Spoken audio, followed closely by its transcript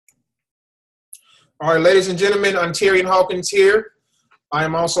All right, ladies and gentlemen, Ontarian Hawkins here. I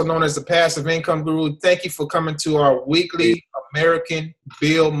am also known as the Passive Income Guru. Thank you for coming to our weekly American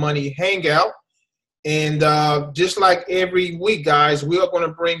Bill Money Hangout. And just like every week, guys, we are going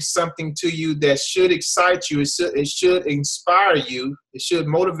to bring something to you that should excite you. It should inspire you. It should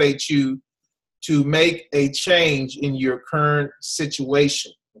motivate you to make a change in your current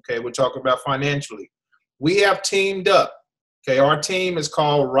situation. Okay, we're talking about financially. We have teamed up. Okay, our team is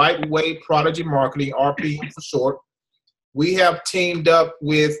called Rightway Prodigy Marketing, RPM for short. We have teamed up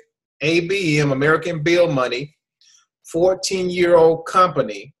with ABM, American Bill Money, 14-year-old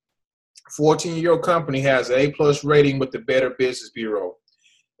company. 14-year-old company has an A+ rating with the Better Business Bureau.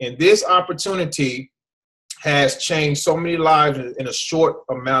 And this opportunity has changed so many lives in a short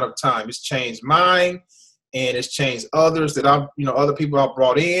amount of time. It's changed mine, and it's changed others that other people I've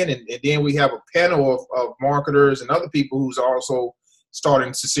brought in. And then we have a panel of marketers and other people who's also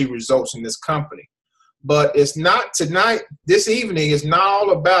starting to see results in this company. But it's not tonight, this evening, is not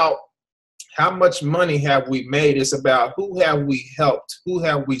all about how much money have we made. It's about who have we helped, who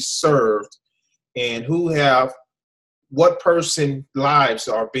have we served, and what person lives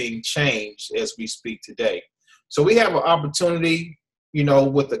are being changed as we speak today. So we have an opportunity,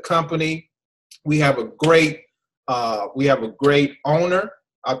 with the company. We have a great owner.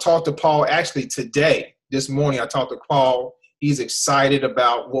 I talked to Paul actually this morning. I talked to Paul. He's excited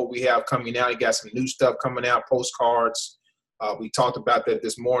about what we have coming out. He got some new stuff coming out, postcards. We talked about that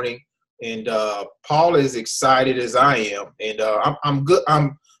this morning. And Paul is excited as I am. And I'm good.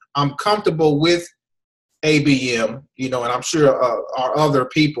 I'm comfortable with ABM, and I'm sure our other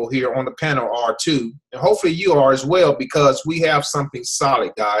people here on the panel are too. And hopefully you are as well, because we have something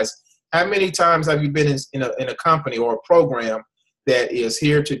solid, guys. How many times have you been in a company or a program that is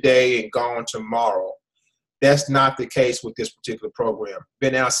here today and gone tomorrow? That's not the case with this particular program.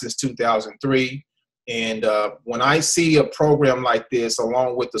 Been out since 2003. And when I see a program like this,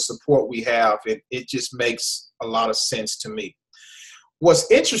 along with the support we have, it just makes a lot of sense to me.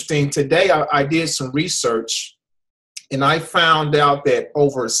 What's interesting, today I did some research, and I found out that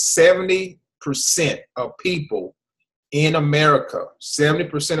over 70% of people in America,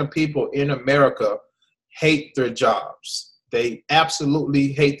 70% of people in America hate their jobs. They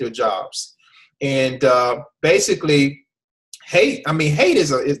absolutely hate their jobs. And basically, hate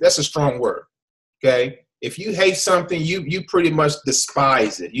that's a strong word. Okay, if you hate something, you pretty much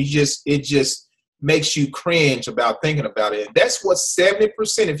despise it. It just makes you cringe about thinking about it. And that's what 70%,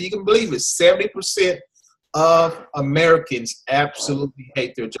 if you can believe it, 70% of Americans absolutely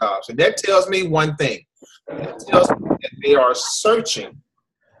hate their jobs. And that tells me one thing. That tells me that they are searching.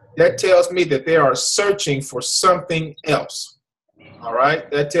 That tells me that they are searching for something else. All right?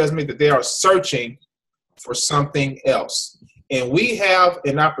 That tells me that they are searching for something else. And we have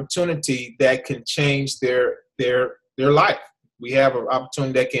an opportunity that can change their life. We have an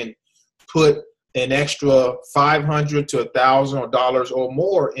opportunity that can put an extra $500 to $1,000 or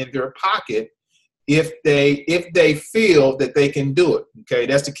more in their pocket if they feel that they can do it. Okay,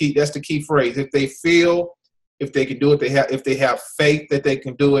 that's the key phrase. If they feel if they can do it, if they have faith that they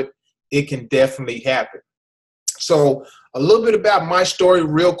can do it, it can definitely happen. So a little bit about my story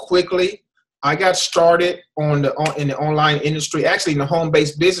real quickly. I got started in the online industry, actually in the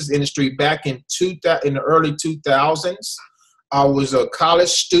home-based business industry, back in the early 2000s. I was a college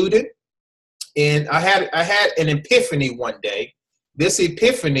student, and I had an epiphany one day. This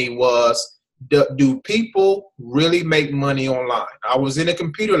epiphany was, do people really make money online? I was in a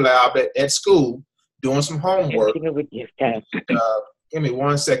computer lab at school doing some homework. Give me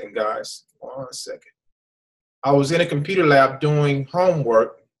 1 second, guys. 1 second. I was in a computer lab doing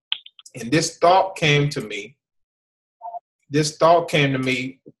homework, and this thought came to me.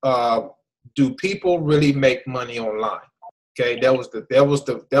 Do people really make money online? Okay,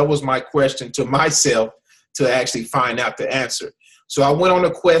 that was my question to myself to actually find out the answer. So I went on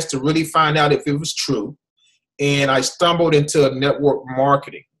a quest to really find out if it was true, and I stumbled into network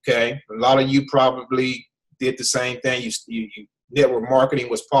marketing. Okay, a lot of you probably did the same thing. You network marketing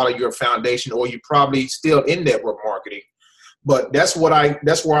was part of your foundation, or you're probably still in network marketing. But that's where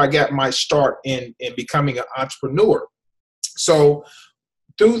I got my start in becoming an entrepreneur. So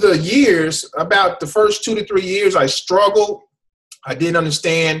through the years, about the first 2 to 3 years, I struggled. I didn't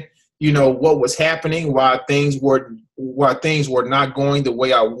understand, what was happening, why things were not going the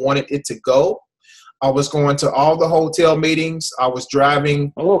way I wanted it to go. I was going to all the hotel meetings. I was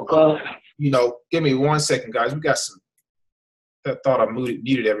driving. Oh God. Give me 1 second, guys. We got some. I thought I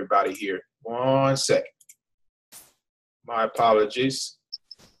muted everybody here. 1 second. My apologies.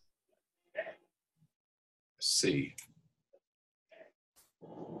 Let's see.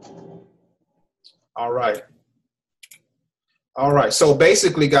 All right. All right. So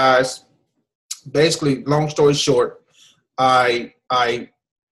basically, guys, long story short, I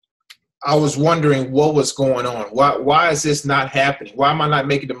was wondering what was going on. Why is this not happening? Why am I not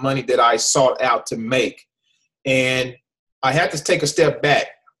making the money that I sought out to make? And I had to take a step back,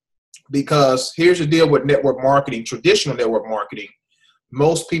 because here's the deal with network marketing, traditional network marketing.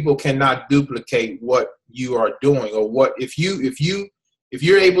 Most people cannot duplicate what you are doing, or what if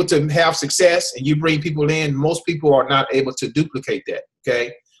you're able to have success and you bring people in, most people are not able to duplicate that.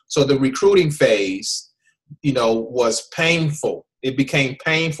 Okay. So the recruiting phase, was painful. It became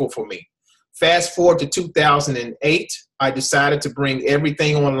painful for me. Fast forward to 2008, I decided to bring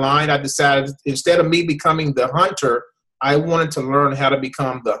everything online. I decided, instead of me becoming the hunter, I wanted to learn how to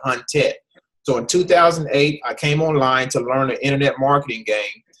become the hunted. So in 2008, I came online to learn the internet marketing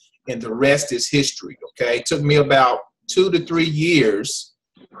game, and the rest is history. Okay. It took me about 2 to 3 years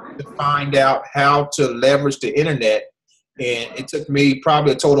to find out how to leverage the internet. And it took me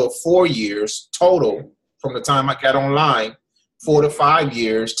probably a total of 4 years total from the time I got online, 4 to 5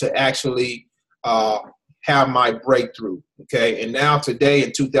 years to actually have my breakthrough. Okay. And now today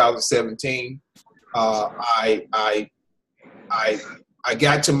in 2017, I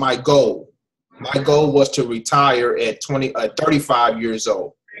got to my goal. My goal was to retire at 35 years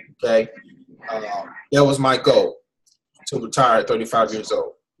old. Okay. That was my goal, to retire at 35 years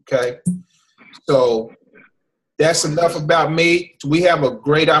old. Okay. So that's enough about me. We have a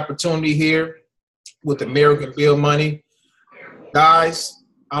great opportunity here with American Bill Money. Guys,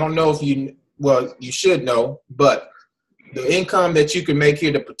 I don't know if you should know, but the income that you can make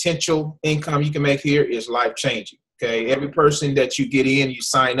here, the potential income you can make here is life-changing. Okay. Every person that you get in, you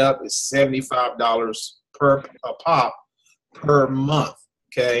sign up, is $75 per pop per month.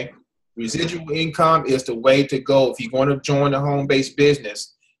 Okay. Residual income is the way to go if you're going to join a home-based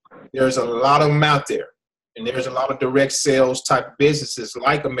business. There's a lot of them out there, and there's a lot of direct sales type businesses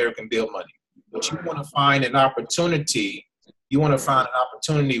like American Bill Money. But you want to find an opportunity. You want to find an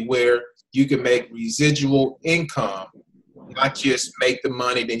opportunity where you can make residual income, not just make the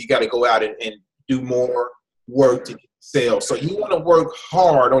money. Then you got to go out and do more work to get sales. So you want to work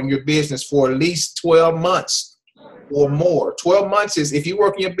hard on your business for at least 12 months or more. 12 months is, if you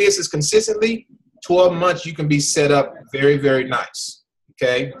work in your business consistently, 12 months you can be set up very, very nice.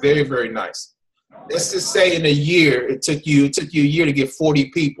 Okay, very, very nice. Let's just say in a year, it took you a year to get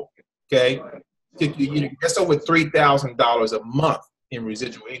 40 people. Okay, it took you a year. That's over $3,000 a month in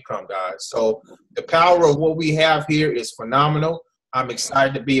residual income, guys. So the power of what we have here is phenomenal. I'm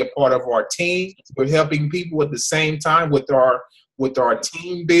excited to be a part of our team. We're helping people at the same time with our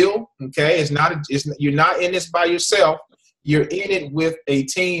team build. Okay, you're not in this by yourself. You're in it with a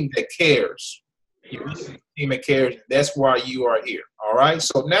team that cares. You're in it with a team that cares. That's why you are here. All right.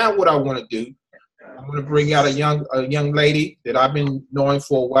 So now what I want to do, I'm going to bring out a young lady that I've been knowing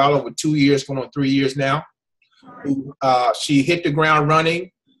for a while, over 2 years, going on 3 years now. She hit the ground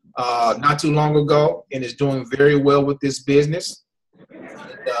running not too long ago and is doing very well with this business. And,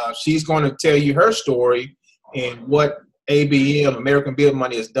 she's going to tell you her story and what ABM, American Bill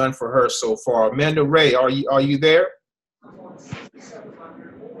Money, has done for her so far. Amanda Ray, are you there?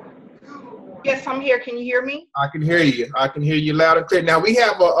 Yes, I'm here. Can you hear me? I can hear you. I can hear you loud and clear. Now we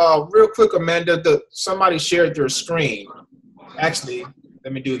have a real quick, Amanda. Somebody shared their screen. Actually,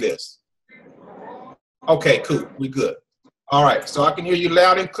 let me do this. Okay, cool. We good. All right. So I can hear you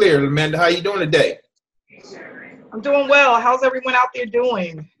loud and clear, Amanda. How you doing today? I'm doing well. How's everyone out there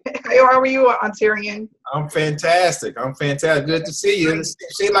doing? How are you, Ontarian? I'm fantastic. Good to see you. It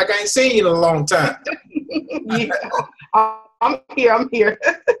seems like I ain't seen you in a long time. Yeah, I'm here.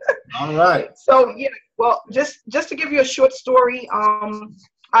 All right. So yeah, well, just to give you a short story,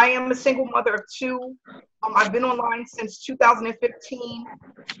 I am a single mother of 2. I've been online since 2015.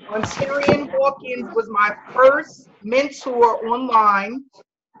 Ontarian Hawkins was my first mentor online,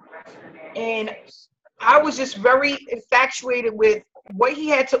 and I was just very infatuated with what he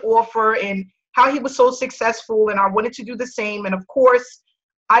had to offer and how he was so successful, and I wanted to do the same. And of course,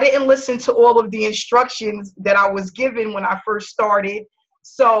 I didn't listen to all of the instructions that I was given when I first started.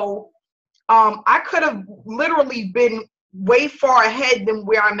 So I could have literally been way far ahead than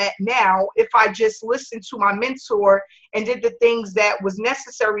where I'm at now if I just listened to my mentor and did the things that was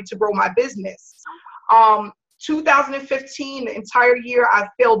necessary to grow my business. 2015, the entire year, I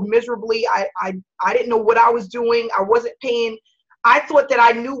failed miserably. I didn't know what I was doing. I wasn't paying. I thought that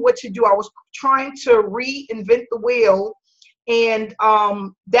I knew what to do. I was trying to reinvent the wheel, and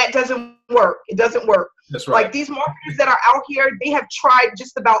that doesn't work. It doesn't work. That's right. Like these marketers that are out here, they have tried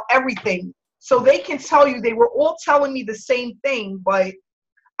just about everything. So they can tell you, they were all telling me the same thing, but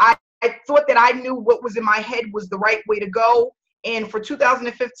I I thought that I knew what was in my head was the right way to go. And for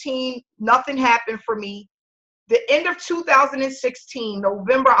 2015, nothing happened for me. The end of 2016,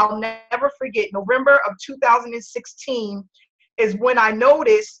 November, I'll never forget, November of 2016 is when I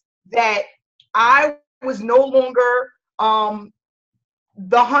noticed that I was no longer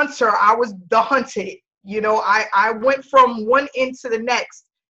the hunter. I was the hunted. You know, I went from one end to the next.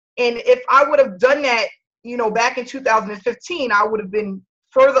 And if I would have done that, you know, back in 2015, I would have been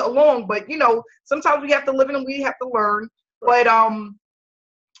further along. But, you know, sometimes we have to live in and we have to learn. But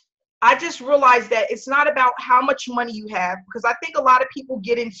I just realized that it's not about how much money you have, because I think a lot of people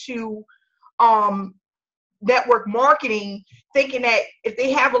get into network marketing thinking that if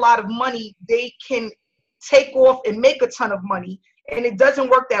they have a lot of money, they can take off and make a ton of money. And it doesn't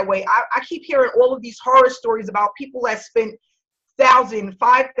work that way. I keep hearing all of these horror stories about people that spent $1,000,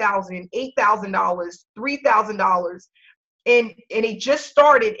 $5,000, $8,000, $3,000, and they just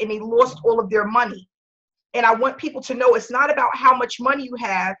started and they lost all of their money. And I want people to know it's not about how much money you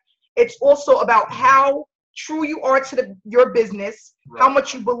have. It's also about how true you are to your business, how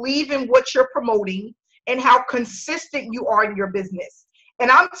much you believe in what you're promoting, and how consistent you are in your business. And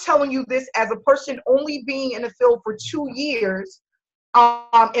I'm telling you this as a person only being in the field for 2 years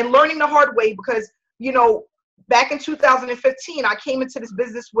and learning the hard way, because, you know, back in 2015, I came into this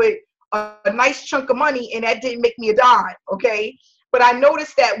business with a nice chunk of money, and that didn't make me a dime, okay? But I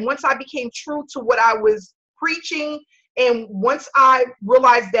noticed that once I became true to what I was preaching, and once I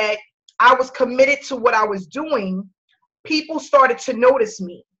realized that I was committed to what I was doing, people started to notice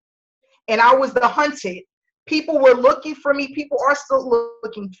me. And I was the hunted. People were looking for me. People are still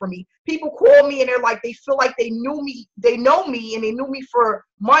looking for me. People call me and they're like, they feel like they knew me. They know me, and they knew me for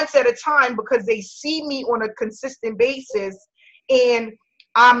months at a time because they see me on a consistent basis. And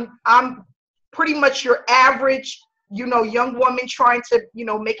I'm pretty much your average, you know, young woman trying to, you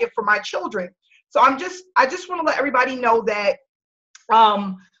know, make it for my children. So I just want to let everybody know that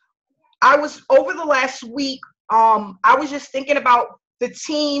I was, over the last week, I was just thinking about the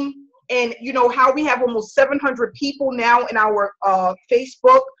team, and, you know, how we have almost 700 people now in our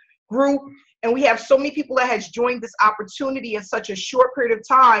Facebook group. And we have so many people that has joined this opportunity in such a short period of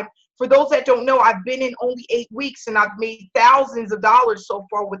time. For those that don't know, I've been in only 8 weeks, and I've made thousands of dollars so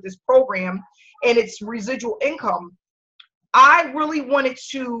far with this program, and it's residual income. I really wanted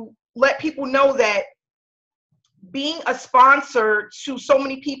to let people know that being a sponsor to so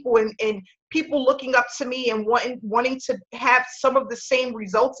many people, and people looking up to me and wanting to have some of the same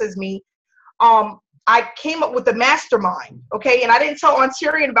results as me, I came up with a mastermind, okay? And I didn't tell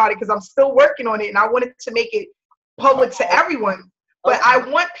Ontarian about it because I'm still working on it, and I wanted to make it public to everyone. But I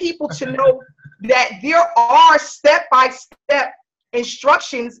want people to know that there are step-by-step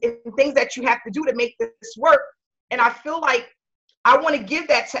instructions and things that you have to do to make this work. And I feel like I want to give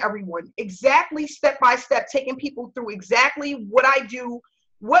that to everyone, exactly step-by-step, taking people through exactly what I do,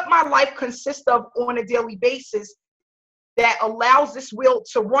 what my life consists of on a daily basis, that allows this wheel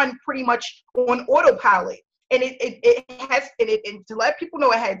to run pretty much on autopilot. And it has, and to let people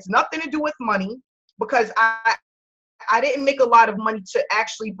know, it has nothing to do with money, because I didn't make a lot of money to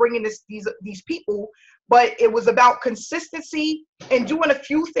actually bring in these people, but it was about consistency and doing a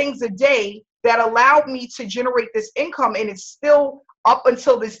few things a day that allowed me to generate this income. And it's still, up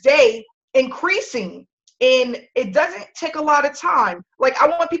until this day, increasing. And it doesn't take a lot of time. Like, I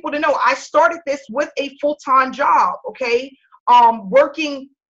want people to know, I started this with a full-time job, okay? Working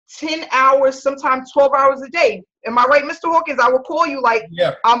 10 hours, sometimes 12 hours a day. Am I right, Mr. Hawkins? I will call you like,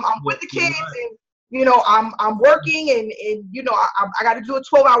 yeah. I'm with the kids, and, you know, I'm working, and you know, I got to do a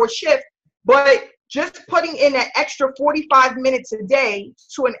 12-hour shift. But just putting in an extra 45 minutes a day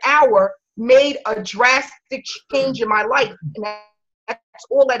to an hour made a drastic change in my life. And that's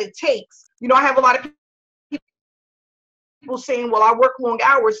all that it takes. You know, I have a lot of people saying, well, I work long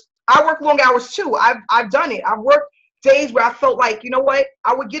hours. I work long hours too. I've done it. I've worked days where I felt like, you know what,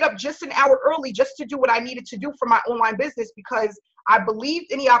 I would get up just an hour early just to do what I needed to do for my online business, because I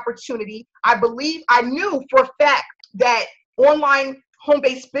believed in the opportunity. I knew for a fact that online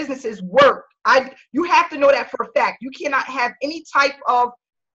home-based businesses work. You have to know that for a fact. You cannot have any type of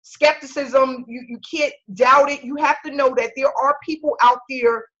skepticism. You can't doubt it. You have to know that there are people out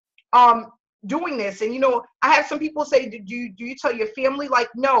there doing this. And, you know, I have some people say, do you tell your family? Like,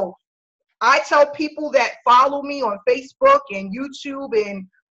 no. I tell people that follow me on Facebook and YouTube, and,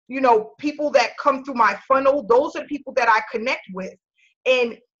 you know, people that come through my funnel. Those are the people that I connect with.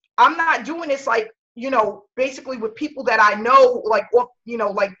 And I'm not doing this, like, you know, basically with people that I know, like, or, you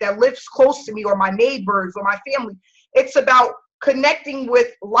know, like that lives close to me, or my neighbors or my family. It's about connecting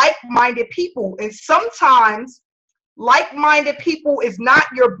with like-minded people. And sometimes like-minded people is not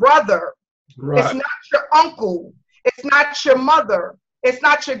your brother. Right. It's not your uncle. It's not your mother. It's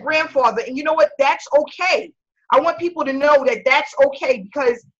not your grandfather. And you know what? That's okay. I want people to know that that's okay,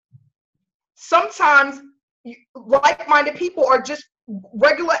 because sometimes like-minded people are just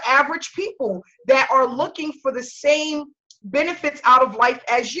regular average people that are looking for the same benefits out of life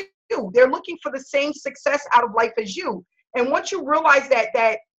as you. They're looking for the same success out of life as you. And once you realize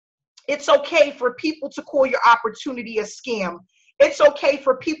that it's okay for people to call your opportunity a scam, it's okay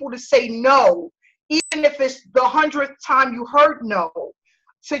for people to say no, even if it's the 100th time you heard no,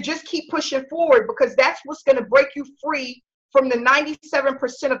 to just keep pushing forward, because that's what's going to break you free from the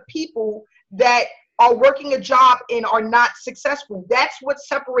 97% of people that are working a job and are not successful. That's what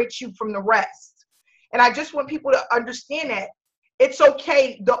separates you from the rest. And I just want people to understand that it's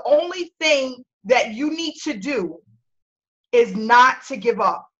okay. The only thing that you need to do is not to give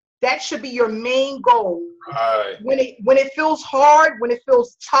up. That should be your main goal. Right. When it feels hard, when it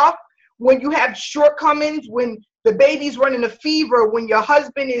feels tough, when you have shortcomings, when the baby's running a fever, when your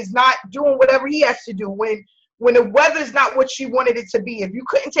husband is not doing whatever he has to do, when the weather's not what you wanted it to be, if you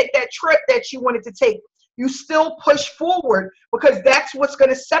couldn't take that trip that you wanted to take, you still push forward, because that's what's going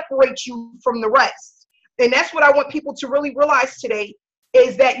to separate you from the rest. And that's what I want people to really realize today,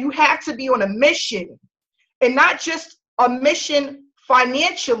 is that you have to be on a mission, and not just a mission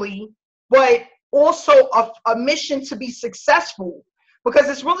financially, but also a mission to be successful, because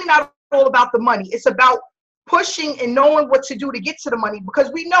it's really not all about the money. It's about pushing and knowing what to do to get to the money,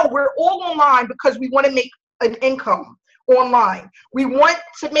 because we know we're all online because we want to make an income online. We want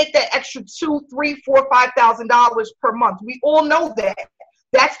to make that extra $2,000, $3,000, $4,000, $5,000 per month. We all know that.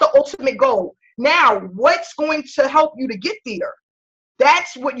 That's the ultimate goal. Now, what's going to help you to get there?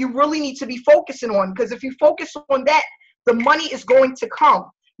 That's what you really need to be focusing on, because if you focus on that, the money is going to come.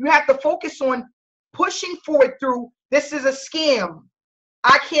 You have to focus on pushing forward through, this is a scam.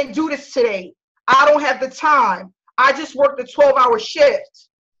 I can't do this today. I don't have the time. I just worked a 12-hour shift.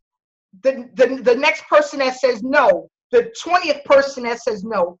 The next person that says no, the 20th person that says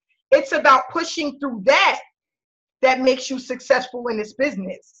no. It's about pushing through that makes you successful in this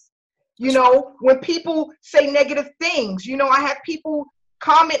business. You know, when people say negative things, you know, I have people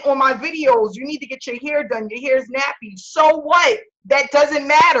comment on my videos, you need to get your hair done, your hair is nappy. So what? That doesn't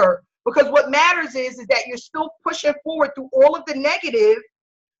matter, because what matters is that you're still pushing forward through all of the negative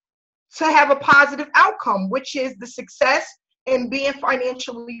to have a positive outcome, which is the success and being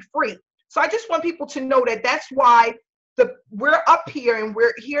financially free. So I just want people to know that that's why we're up here, and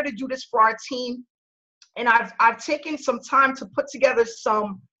we're here to do this for our team. And I've taken some time to put together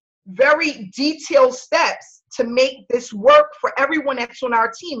some very detailed steps to make this work for everyone that's on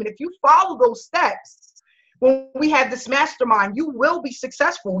our team. And if you follow those steps, when we have this mastermind, you will be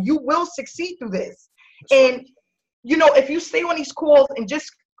successful. You will succeed through this. And, you know, if you stay on these calls and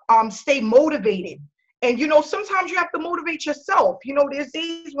just stay motivated, and, you know, sometimes you have to motivate yourself. You know, there's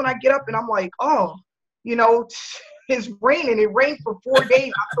days when I get up and I'm like, oh, you know, it's raining. It rained for 4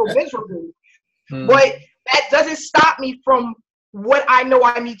 days. I feel miserable. But that doesn't stop me from what I know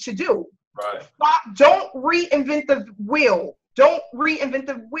I need to do. Right. Don't reinvent the wheel. Don't reinvent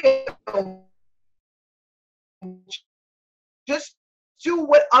the wheel. Just do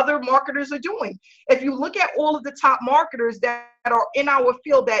what other marketers are doing. If you look at all of the top marketers that are in our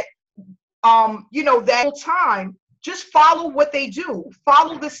field that, you know, that whole time, just follow what they do.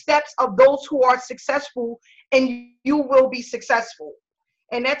 Follow the steps of those who are successful, and you will be successful.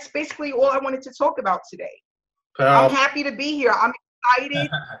 And that's basically all I wanted to talk about today. I'm happy to be here. I'm excited.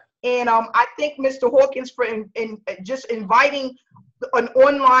 And I thank Mr. Hawkins for just inviting an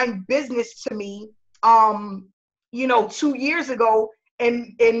online business to me, you know, 2 years ago,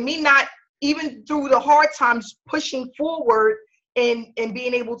 and me not even through the hard times pushing forward and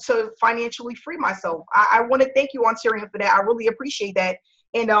being able to financially free myself. I want to thank you, Ontarian, for that. I really appreciate that.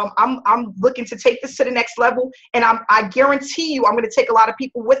 And I'm looking to take this to the next level. And I guarantee you I'm going to take a lot of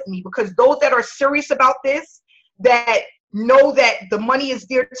people with me, because those that are serious about this, that know that the money is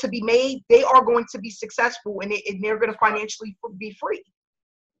there to be made, they are going to be successful, and they're going to financially be free.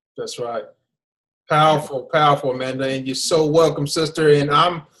 That's right. Powerful, powerful, Amanda. And you're so welcome, sister. And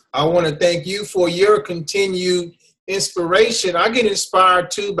I want to thank you for your continued inspiration. I get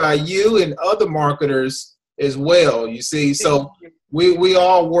inspired too by you and other marketers as well, you see. So we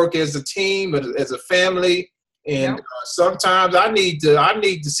all work as a team, as a family. And sometimes I need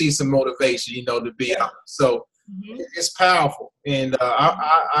to see some motivation, you know, to be honest. So it's powerful, and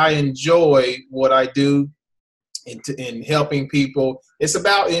I enjoy what I do in helping people. It's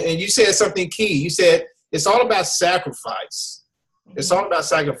about, and you said something key. You said it's all about sacrifice. It's all about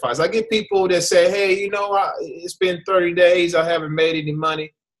sacrifice. I get people that say, hey, you know, it's been 30 days. I haven't made any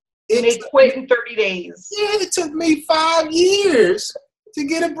money. They quit in 30 days. Yeah, it took me 5 years to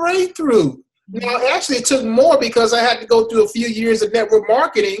get a breakthrough. Now, actually, it took more because I had to go through a few years of network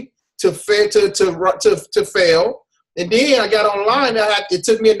marketing to fail. And then I got online. It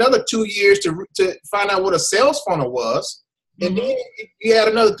took me another 2 years to find out what a sales funnel was. And then you had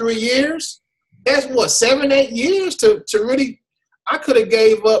another 3 years. That's what, 7, 8 years to really. I could have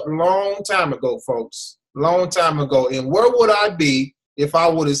gave up long time ago, folks. Long time ago. And where would I be if I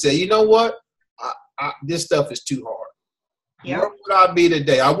would have said, you know what, this stuff is too hard? Yep. Where would I be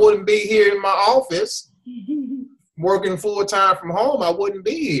today? I wouldn't be here in my office working full time from home. I wouldn't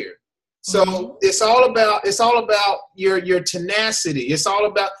be here. So it's all about your tenacity. It's all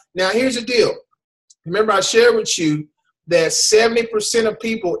about, now here's the deal. Remember I shared with you that 70% of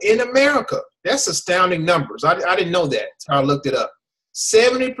people in America, that's astounding numbers. I didn't know that. I looked it up.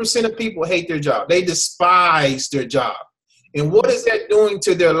 70% of people hate their job. They despise their job. And what is that doing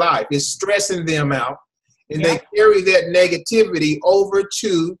to their life? It's stressing them out. And they carry that negativity over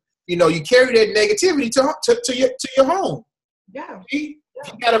to, you carry that negativity to your home. Yeah. If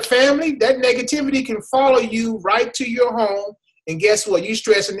you got a family, that negativity can follow you right to your home. And guess what? You're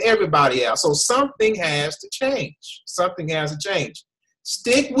stressing everybody out. So something has to change. Something has to change.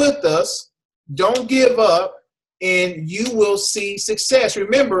 Stick with us. Don't give up. And you will see success.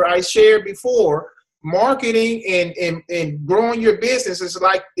 Remember, I shared before, marketing and growing your business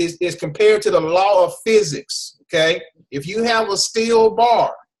is compared to the law of physics. Okay, if you have a steel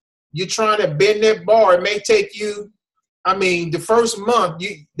bar, you're trying to bend that bar. It may take you, the first month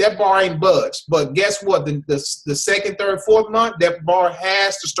that bar ain't budged. But guess what? The second, third, fourth month, that bar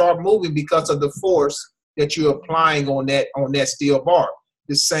has to start moving because of the force that you're applying on that steel bar.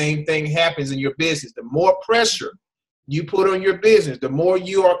 The same thing happens in your business. The more pressure you put on your business, the more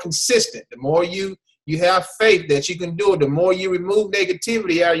you are consistent, the more you have faith that you can do it, the more you remove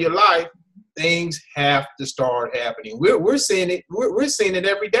negativity out of your life, things have to start happening. We're seeing it. We're seeing it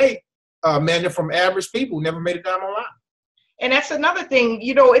every day, Amanda, from average people who never made it down online. And that's another thing.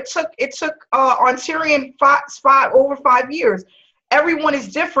 It took Ontarian over 5 years. Everyone is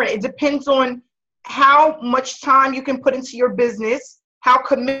different. It depends on how much time you can put into your business, how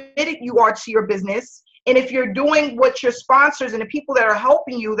committed you are to your business, and if you're doing what your sponsors and the people that are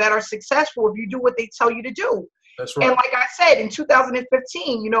helping you that are successful, if you do what they tell you to do. That's right. And like I said, in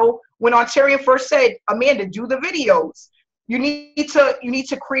 2015, when Ontarian first said, Amanda, do the videos, you need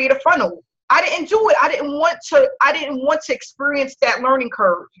to create a funnel. I didn't do it. I didn't want to experience that learning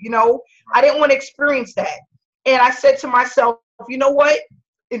curve. I didn't want to experience that. And I said to myself, you know what?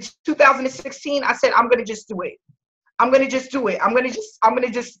 In 2016, I said, I'm going to just do it. I'm going to just do it. I'm going to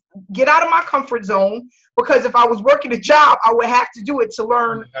just get out of my comfort zone, because if I was working a job, I would have to do it to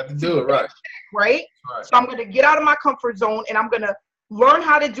learn. You have to do it, right. Right? So I'm going to get out of my comfort zone and I'm going to learn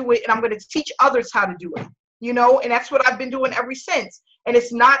how to do it, and I'm going to teach others how to do it. And that's what I've been doing ever since. And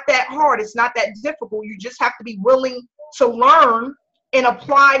it's not that hard. It's not that difficult. You just have to be willing to learn and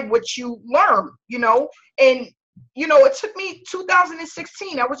apply what you learn, And, it took me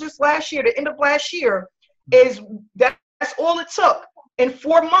 2016. That was just last year, the end of last year. That's all it took. In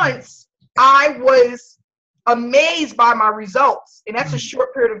 4 months, I was amazed by my results, and that's a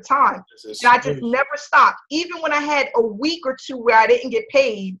short period of time. And I just never stopped. Even when I had a week or two where I didn't get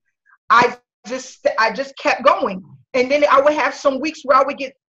paid, I just kept going. And then I would have some weeks where I would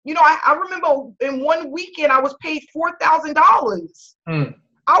get, I remember in one weekend I was paid $4,000.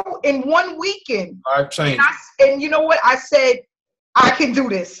 In one weekend. I've changed. And you know what? I said, I can do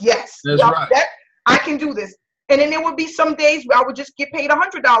this. Yes. That's right. I can do this. And then there would be some days where I would just get paid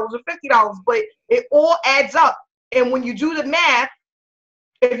 $100 or $50, but it all adds up. And when you do the math,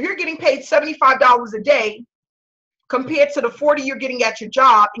 if you're getting paid $75 a day compared to the $40 you're getting at your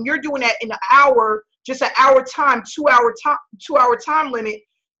job, and you're doing that in an hour, just an hour time, 2 hour time limit,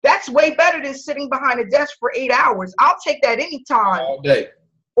 that's way better than sitting behind a desk for 8 hours. I'll take that anytime. All day.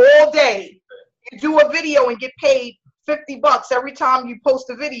 You do a video and get paid $50 every time you post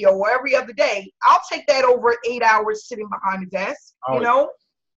a video, or every other day. I'll take that over 8 hours sitting behind a desk,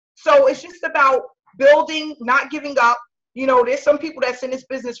 So it's just about building, not giving up. There's some people that's in this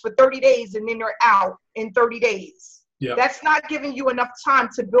business for 30 days and then they're out in 30 days. Yeah. That's not giving you enough time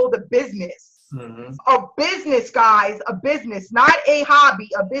to build a business. Mm-hmm. A business, guys, a business, not a hobby,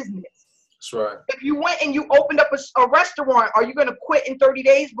 a business. That's right. If you went and you opened up a restaurant, are you going to quit in 30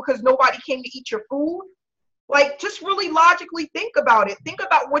 days because nobody came to eat your food? Like, just really logically think about it. Think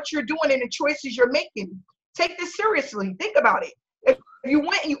about what you're doing and the choices you're making. Take this seriously. Think about it. If you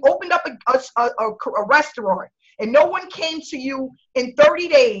went and you opened up a restaurant and no one came to you in 30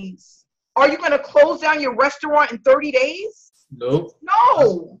 days, are you going to close down your restaurant in 30 days? Nope.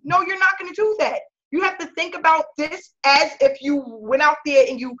 No, you're not going to do that. You have to think about this as if you went out there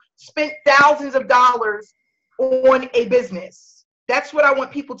and you spent thousands of dollars on a business. That's what I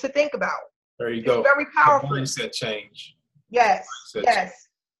want people to think about. There you go. Very powerful. Mindset change. Yes. Mindset Yes.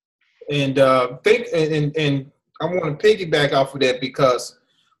 Change. And and I want to piggyback off of that, because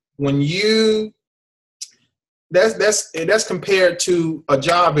when you that's compared to a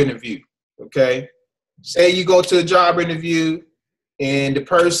job interview. Okay, say you go to a job interview and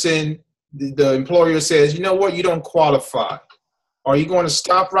the employer says, you know what, you don't qualify. Are you going to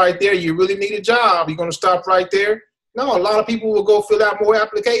stop right there? You really need a job. You're going to stop right there? No, a lot of people will go fill out more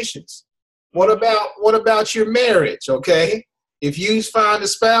applications. What about your marriage? Okay, if you find a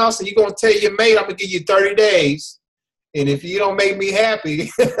spouse and you're going to tell your mate, I'm going to give you 30 days. And if you don't make me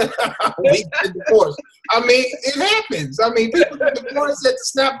happy, we get divorced. I mean, it happens. I mean, people get divorced at the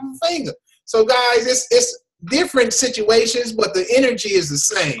snap of a finger. So, guys, it's different situations, but the energy is the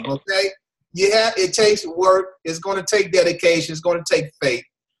same. Okay, it takes work. It's going to take dedication. It's going to take faith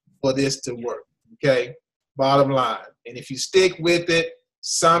for this to work. Okay, bottom line. And if you stick with it,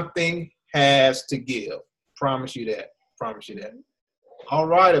 something has to give. Promise you that. Promise you that. All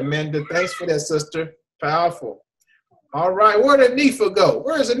right, Amanda. Thanks for that, sister. Powerful. All right, where did Nifa go?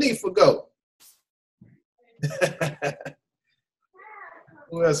 Where does Nifa go?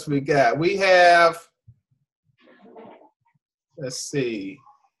 Who else we got? We have, let's see.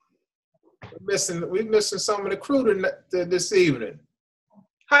 We're missing some of the crew this evening.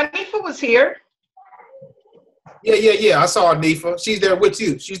 Hanifa was here. Yeah. I saw Nifa. She's there with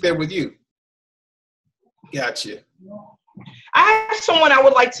you. Gotcha. I have someone I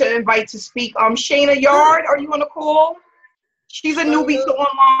would like to invite to speak. Shayna Yard, are you on the call? She's a newbie to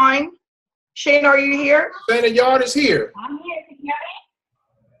online. Shayna, are you here? Shayna Yard is here. I'm here. Can you hear me?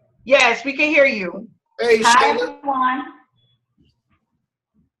 Yes, we can hear you. Hey, Shayna. Hi, everyone.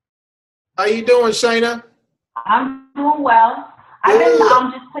 How you doing, Shayna? I'm doing well. I've been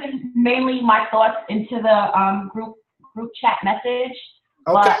just putting mainly my thoughts into the group chat message.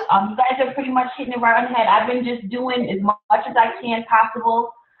 Okay. But you guys are pretty much hitting it right on the head. I've been just doing as much as I can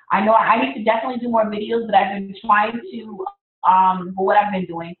possible. I know I need to definitely do more videos, but I've been trying to, but what I've been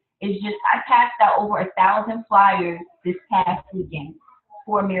doing is just, I passed out over 1,000 flyers this past weekend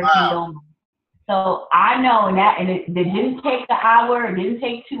for American Donors. So I know, and it didn't take an hour, it didn't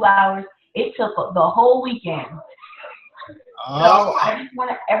take 2 hours, it took the whole weekend. So I just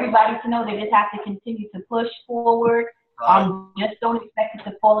want everybody to know they just have to continue to push forward. Just don't expect it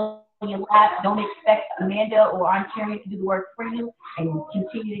to fall in your lap. Don't expect Amanda or Ontarian to do the work for you. And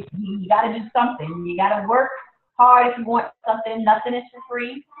continue. You got to do something. You got to work hard if you want something. Nothing is for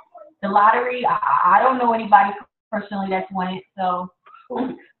free. The lottery, I don't know anybody personally that's won it. So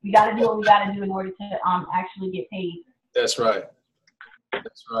we got to do what we got to do in order to actually get paid. That's right.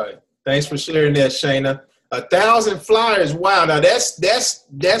 That's right. Thanks for sharing that, Shayna. 1,000 flyers. Wow. Now that's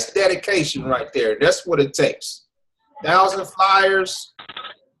dedication right there. That's what it takes. 1,000 flyers,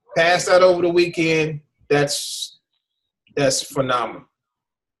 pass that over the weekend. That's phenomenal.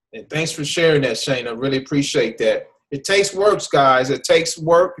 And thanks for sharing that, Shane. I really appreciate that. It takes work, guys. It takes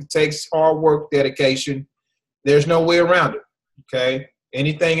work. It takes hard work, dedication. There's no way around it, okay?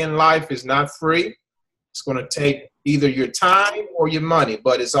 Anything in life is not free. It's going to take either your time or your money,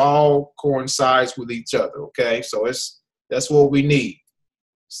 but it's all coincides with each other, okay? So that's what we need.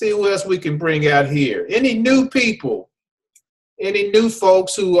 See who else we can bring out here. Any new people? Any new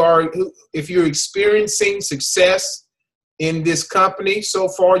folks who if you're experiencing success in this company so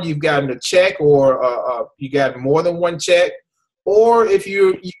far, you've gotten a check or you got more than one check, or if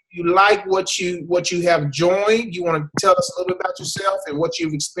you like what you have joined, you want to tell us a little bit about yourself and what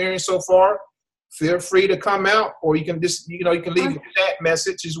you've experienced so far, feel free to come out, or you can just, you can leave a chat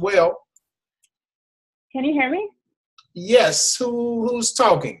message as well. Can you hear me? Yes. Who's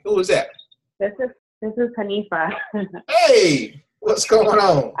talking? Who is that? This is Hanifa. Hey, what's going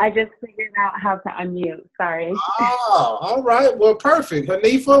on? I just figured out how to unmute. Sorry. Oh, all right. Well, perfect.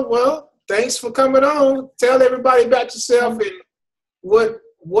 Hanifa, well, thanks for coming on. Tell everybody about yourself and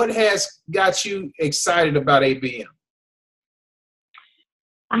what has got you excited about ABM.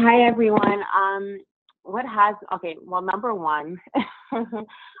 Hi, everyone. Number one,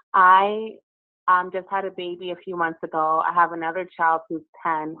 I just had a baby a few months ago. I have another child who's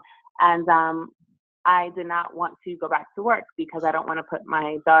 10, and I did not want to go back to work because I don't want to put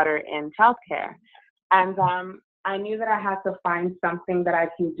my daughter in childcare. And I knew that I had to find something that I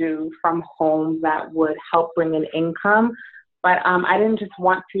can do from home that would help bring in income. But I didn't just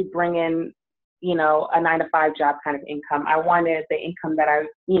want to bring in you know, a 9-to-5 job kind of income. I wanted the income that I,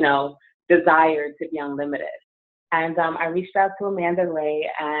 you know, desired to be unlimited. And I reached out to Amanda Ray,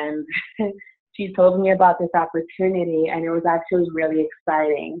 and she told me about this opportunity, and it was actually really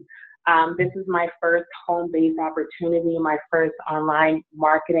exciting. This is my first home-based opportunity, my first online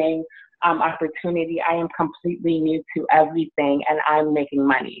marketing opportunity. I am completely new to everything, and I'm making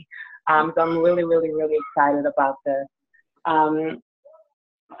money. So I'm really, really, really excited about this.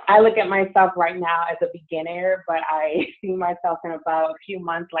 I look at myself right now as a beginner, but I see myself in about a few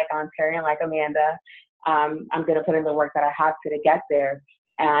months like Ontarian, like Amanda. I'm going to put in the work that I have to get there,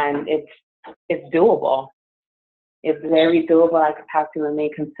 and it's doable. It's very doable. I just have to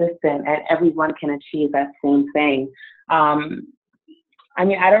remain consistent, and everyone can achieve that same thing. I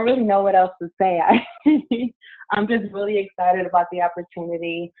mean, I don't really know what else to say. I'm just really excited about the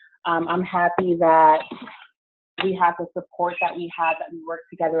opportunity. I'm happy that we have the support that we have, that we work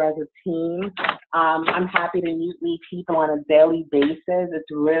together as a team. I'm happy to meet people on a daily basis.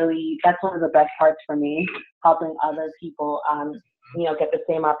 That's one of the best parts for me, helping other people, you know, get the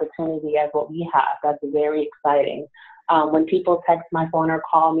same opportunity as what we have. That's very exciting. When people text my phone or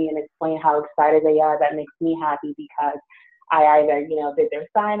call me and explain how excited they are, that makes me happy, because I either, you know, did their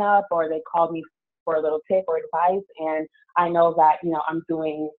sign up or they called me for a little tip or advice, and I know that, you know, I'm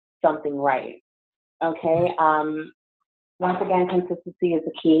doing something right. Okay. Once again, consistency is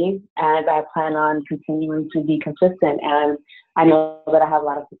the key, and I plan on continuing to be consistent. And I know that I have a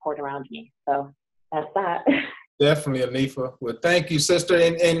lot of support around me. So that's that. Definitely, Anifa. Well, thank you, sister.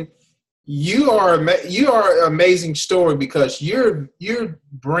 And you are an amazing story, because you're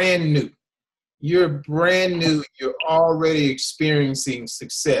brand new. You're brand new. You're already experiencing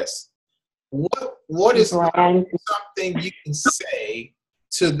success. What is something you can say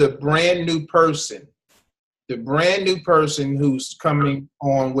to the brand new person who's coming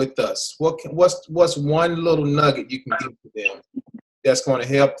on with us? What's one little nugget you can give to them that's going to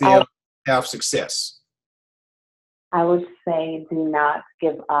help them have success? I would say, do not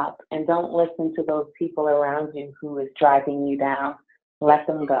give up, and don't listen to those people around you who is dragging you down. Let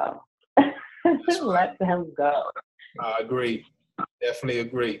them go. Let them go. I agree. Definitely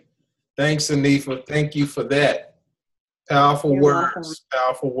agree. Thanks, Anifa. Thank you for that. Powerful You're words. welcome.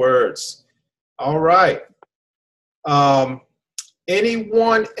 Powerful words. All right.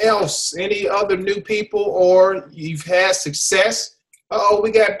 Anyone else? Any other new people, or you've had success?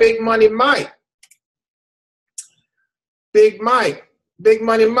 We got Big Money Mike. Big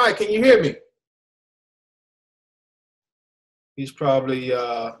Money Mike. Can you hear me? He's probably.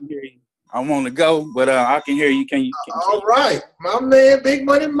 I'm on the go, but I can hear you. Can you? All right, my man, Big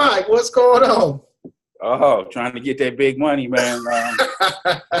Money Mike. What's going on? Oh, trying to get that big money, man.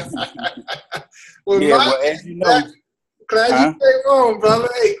 Well, yeah, Mike, well, as you know, glad you came on, brother.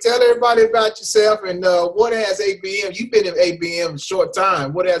 Hey, tell everybody about yourself, and what has ABM? You've been in ABM a short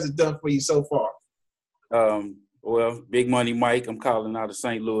time. What has it done for you so far? Well, Big Money Mike. I'm calling out of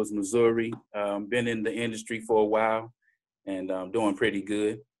St. Louis, Missouri. Been in the industry for a while, and I'm doing pretty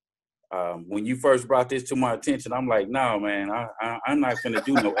good. When you first brought this to my attention, I'm like, no, man, I'm not going to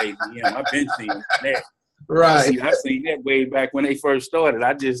do no ABM. I've been seeing that. Right. I seen that way back when they first started.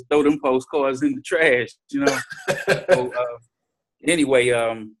 I just throw them postcards in the trash, you know. So, anyway,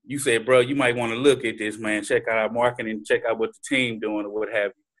 you said, bro, you might want to look at this, man. Check out our marketing, check out what the team doing or what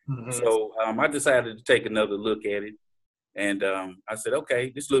have you. Mm-hmm. So I decided to take another look at it. And I said,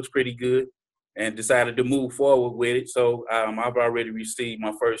 okay, this looks pretty good. And decided to move forward with it. So I've already received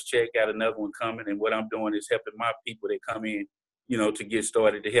my first check, got another one coming. And what I'm doing is helping my people that come in, you know, to get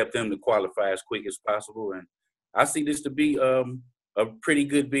started, to help them to qualify as quick as possible. And I see this to be a pretty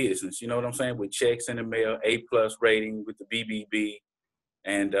good business, you know what I'm saying, with checks in the mail, A+ rating with the BBB,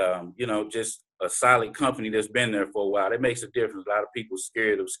 and, you know, just a solid company that's been there for a while. That makes a difference. A lot of people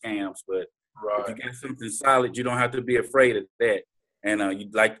scared of scams, but if you got something solid, you don't have to be afraid of that. And you,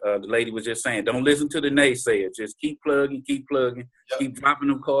 like the lady was just saying, don't listen to the naysayers. Just keep plugging, keep dropping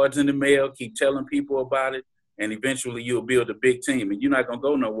them cards in the mail, keep telling people about it, and eventually you'll build a big team, and you're not going to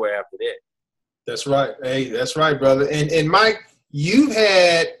go nowhere after that. That's right. Hey, that's right, brother. And Mike, you've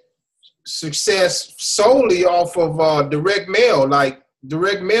had success solely off of direct mail. Like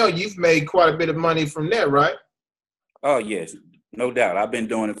direct mail, you've made quite a bit of money from that, right? Oh, yes, no doubt. I've been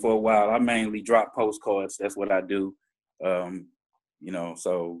doing it for a while. I mainly drop postcards. That's what I do. You know,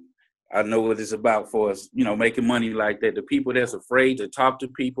 so I know what it's about for us, you know, making money like that. The people that's afraid to talk to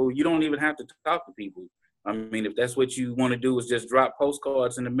people, you don't even have to talk to people. I mean, if that's what you want to do is just drop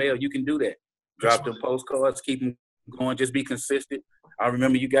postcards in the mail, you can do that. Drop the postcards, keep them going, just be consistent. I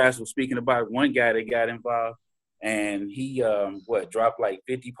remember you guys were speaking about one guy that got involved, and he, dropped like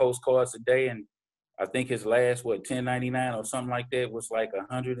 50 postcards a day, and I think his last 1099 or something like that was like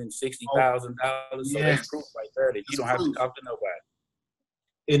 $160,000. So Yes. that's proof right there that you don't have to talk to nobody.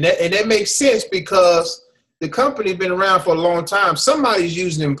 And that makes sense because the company's been around for a long time. Somebody's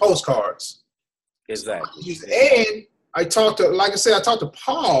using them postcards. Exactly. And I talked to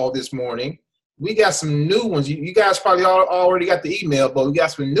Paul this morning. We got some new ones. You guys probably already got the email, but we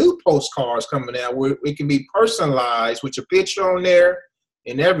got some new postcards coming out where it can be personalized with your picture on there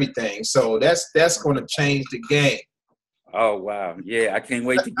and everything. So that's going to change the game. Oh, wow. Yeah, I can't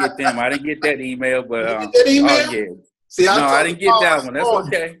wait to get them. I didn't get that email, but you get that email? Oh, yeah. See, I didn't get that one. That's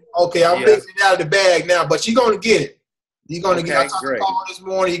okay. Okay, I'm taking it out of the bag now, but you're going to get it. You're going to get. I talked to Paul this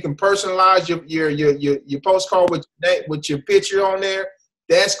morning. You can personalize your postcard with your picture on there.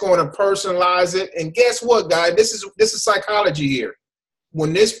 That's going to personalize it. And guess what, guys? This is psychology here.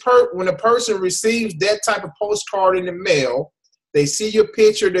 When a person receives that type of postcard in the mail, they see your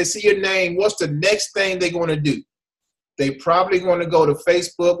picture, they see your name. What's the next thing they're going to do? They probably going to go to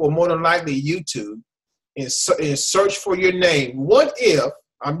Facebook or more than likely YouTube and search for your name. What if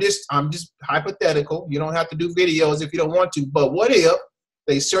I'm just hypothetical? You don't have to do videos if you don't want to. But what if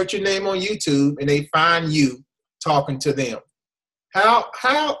they search your name on YouTube and they find you talking to them? How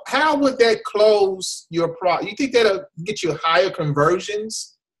would that close your product? You think that'll get you higher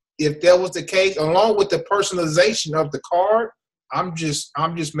conversions if that was the case, along with the personalization of the card? I'm just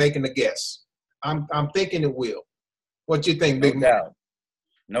making a guess. I'm thinking it will. What you think, Big Man?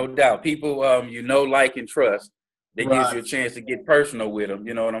 No doubt. People, like and trust. That gives you a chance to get personal with them.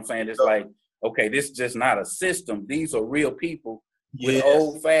 You know what I'm saying? It's like, okay, this is just not a system. These are real people with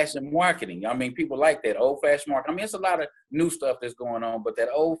old-fashioned marketing. I mean, people like that old-fashioned marketing. I mean, it's a lot of new stuff that's going on, but that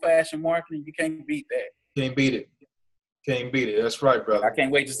old-fashioned marketing, you can't beat that. Can't beat it. Can't beat it. That's right, brother. I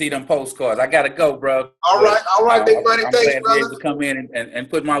can't wait to see them postcards. I got to go, bro. All right, Big Money. I'm Thanks, glad brother. to be able to come in and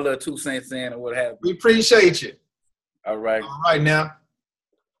put my little 2 cents in or what have you. We appreciate you. All right. All right, now.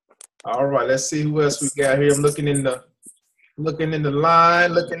 All right, let's see who else we got here. I'm looking in the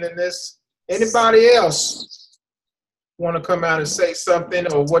line, looking in this. Anybody else want to come out and say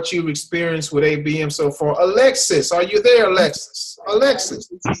something or what you've experienced with ABM so far? Alexis, are you there, Alexis? Alexis.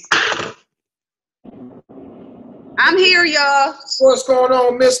 I'm here, y'all. What's going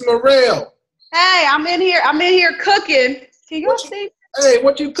on, Miss Morrell? Hey, I'm in here cooking. Can y'all see? Hey,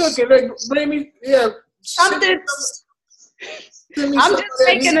 what you cooking? Bring me, something.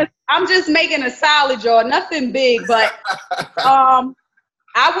 I'm just making a salad, y'all. Nothing big, but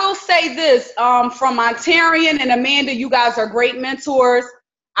I will say this. From Ontarian and Amanda, you guys are great mentors.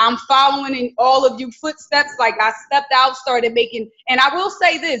 I'm following in all of you footsteps. Like I stepped out, started making, and I will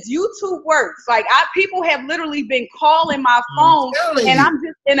say this, YouTube works. Like people have literally been calling my phone and I'm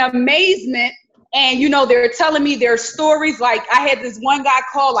just in amazement. And they're telling me their stories. Like I had this one guy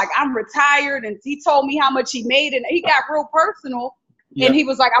call, like I'm retired, and he told me how much he made, and he got real personal. Yep. And he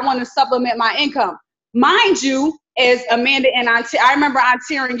was like, I want to supplement my income. Mind you, as Amanda and I remember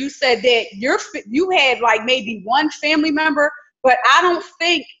Ontarian, you said that you had like maybe one family member, but I don't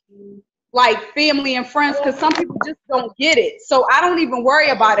think like family and friends, because some people just don't get it. So I don't even worry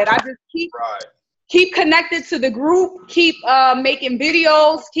about it. I just keep connected to the group, keep making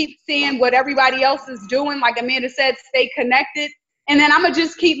videos, keep seeing what everybody else is doing. Like Amanda said, stay connected. And then I'm going to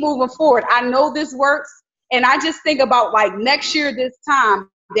just keep moving forward. I know this works. And I just think about like next year, this time,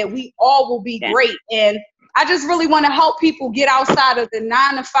 that we all will be great. And I just really want to help people get outside of the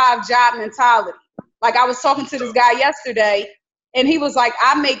 9-to-5 job mentality. Like I was talking to this guy yesterday, and he was like,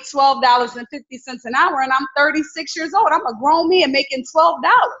 I make $12.50 an hour, and I'm 36 years old. I'm a grown man making $12.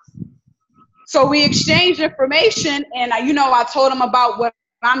 So we exchanged information, and I told him about what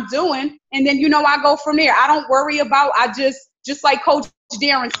I'm doing, and then I go from there. I don't worry about, just like Coach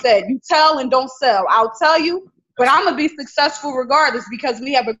Darren said, you tell and don't sell. I'll tell you, but I'm gonna be successful regardless because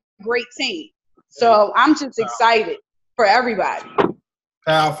we have a great team. So I'm just excited for everybody.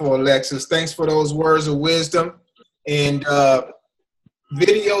 Powerful, Alexis. Thanks for those words of wisdom. And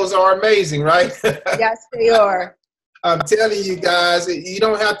videos are amazing, right? Yes, they are. I'm telling you guys, you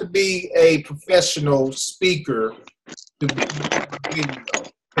don't have to be a professional speaker to be video.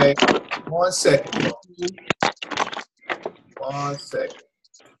 Okay, 1 second. 1 second.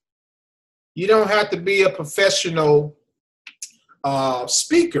 You don't have to be a professional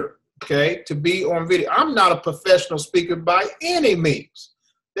speaker, okay, to be on video. I'm not a professional speaker by any means.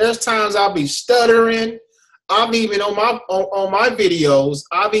 There's times I'll be stuttering. I've even on my videos,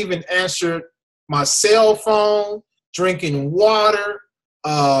 I've even answered my cell phone, drinking water.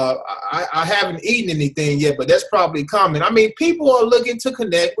 I haven't eaten anything yet, but that's probably coming. I mean, people are looking to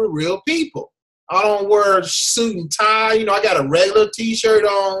connect with real people. I don't wear a suit and tie. I got a regular T-shirt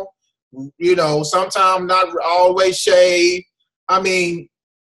on, You know, sometimes not always shade. I mean,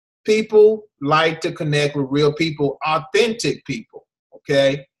 people like to connect with real people, authentic people,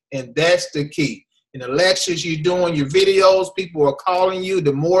 okay? And that's the key. In the lectures you're doing, your videos, people are calling you.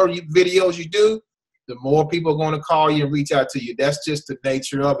 The more videos you do, the more people are going to call you and reach out to you. That's just the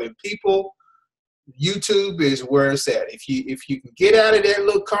nature of it. People, YouTube is where it's at. If you can get out of that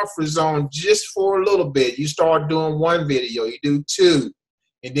little comfort zone just for a little bit, you start doing one video, you do two,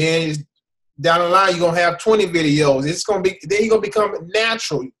 and then down the line you're gonna have 20 videos. It's gonna be, then you're gonna become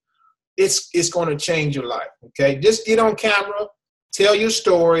natural. It's gonna change your life. Okay, just get on camera, tell your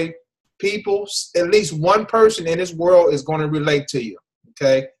story. People, at least one person in this world is gonna relate to you.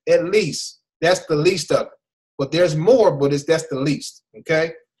 Okay, at least. That's the least of it. But there's more, but that's the least.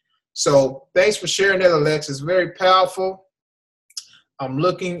 Okay. So thanks for sharing that, Alex. It's very powerful. I'm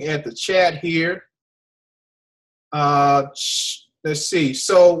looking at the chat here. Let's see.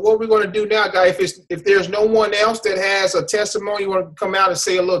 So what we're going to do now, guys, if there's no one else that has a testimony, you want to come out and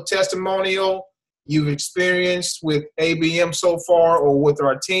say a little testimonial you've experienced with ABM so far or with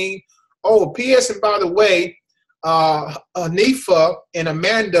our team. Oh, P.S. and by the way, Anifa and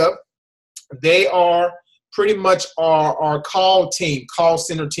Amanda, they are pretty much our call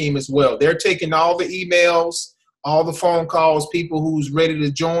center team as well. They're taking all the emails, all the phone calls, people who's ready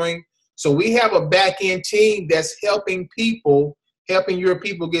to join. So we have a back-end team that's helping your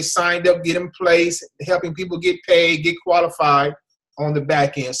people get signed up, get in place, helping people get paid, get qualified on the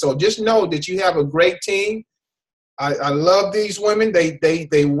back end. So just know that you have a great team. I love these women.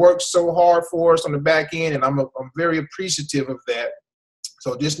 They work so hard for us on the back end, and I'm very appreciative of that.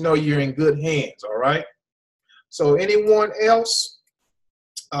 So just know you're in good hands, all right? So anyone else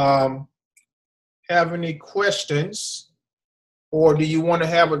have any questions, or do you want to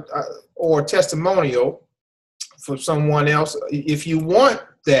have a testimonial for someone else? If you want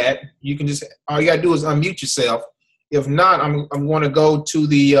that, you can just, all you gotta do is unmute yourself. If not, I'm going to go to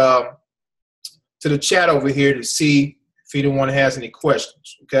the chat over here to see if anyone has any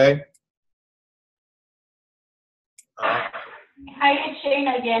questions. Okay. Hi, it's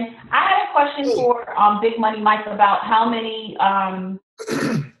Shayna again. I had a question for Big Money Mike about how many cards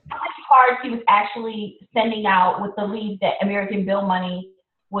he was actually sending out with the lead that American Bill Money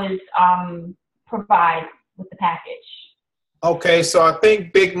was provide with the package. Okay, so I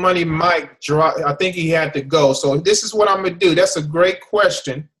think Big Money Mike I think he had to go. So this is what I'm gonna do. That's a great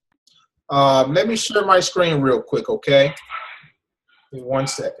question. Let me share my screen real quick, okay? Give me 1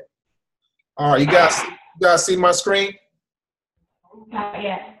 second. All right, you guys see my screen?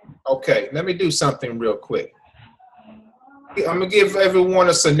 Yeah. Okay, let me do something real quick. I'm gonna give everyone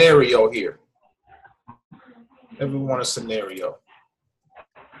a scenario here. Everyone a scenario.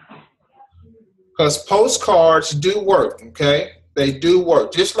 Because postcards do work, okay? They do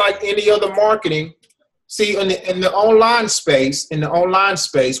work. Just like any other marketing. See, in the online space,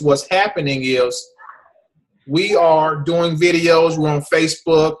 what's happening is we are doing videos. We're on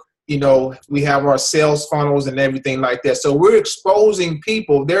Facebook. You know, we have our sales funnels and everything like that. So we're exposing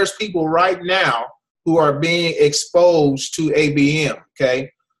people. There's people right now who are being exposed to ABM, okay?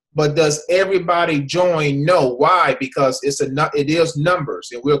 But does everybody join? No. Why? Because it is numbers,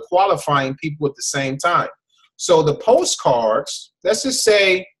 and we're qualifying people at the same time. So the postcards, let's just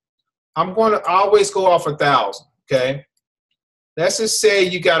say, I'm going to always go off 1,000, okay? Let's just say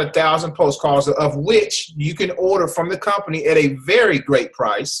you got 1,000 postcards, of which you can order from the company at a very great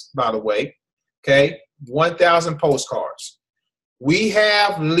price, by the way, okay? 1,000 postcards. We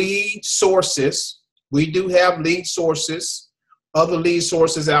have lead sources. We do have lead sources, other lead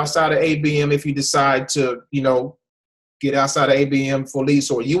sources outside of ABM if you decide to, you know, get outside of ABM for lead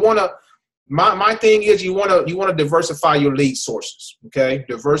source. You want to, my thing is you want to diversify your lead sources, okay?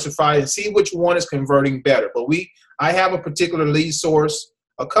 Diversify and see which one is converting better. But I have a particular lead source,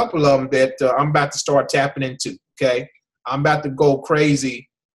 a couple of them that I'm about to start tapping into, okay? I'm about to go crazy,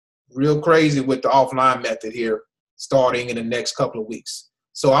 real crazy with the offline method here starting in the next couple of weeks.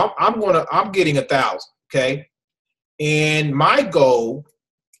 So I'm getting 1,000, okay? And my goal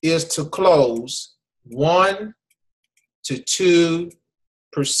is to close 1 to 2%.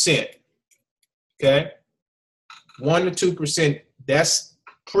 Okay, 1 to 2%. That's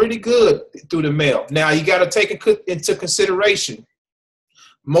pretty good through the mail. Now you got to take into consideration.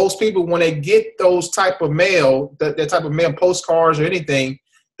 Most people, when they get those type of mail, that type of mail, postcards or anything,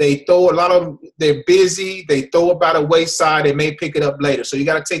 they throw a lot of them. They're busy. They throw it by the wayside. They may pick it up later. So you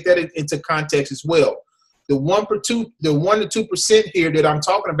got to take that into context as well. The 1 to 2% here that I'm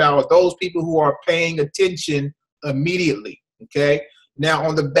talking about are those people who are paying attention immediately. Okay. Now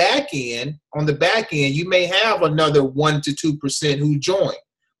on the back end, you may have another 1 to 2% who join.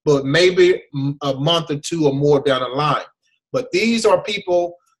 but maybe a month or two or more down the line. But these are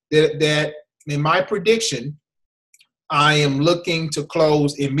people that in my prediction, I am looking to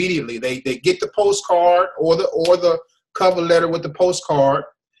close immediately. They get the postcard or the cover letter with the postcard,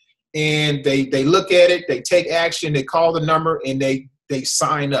 and they look at it, they take action, they call the number, and they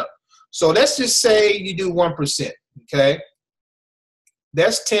sign up. So let's just say you do 1%, okay?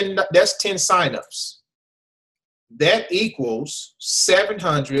 That's 10 signups. That equals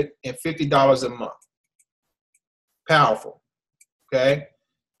 $750 a month. Powerful, okay?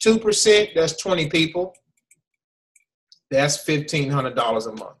 2%, that's 20 people. That's $1,500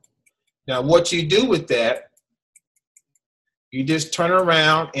 a month. Now, what you do with that, you just turn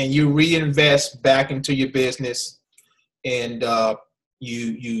around and you reinvest back into your business, and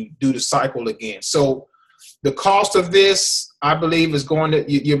you do the cycle again. So the cost of this, I believe, is going to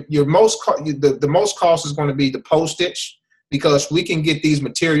the most cost is going to be the postage, because we can get these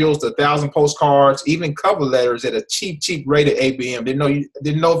materials, the 1,000 postcards, even cover letters at a cheap rate at ABM.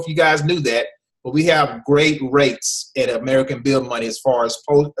 Didn't know if you guys knew that, but we have great rates at American Bill Money as far as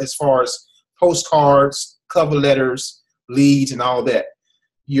postcards, cover letters, leads, and all that.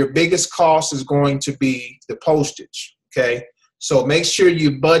 Your biggest cost is going to be the postage, okay? So make sure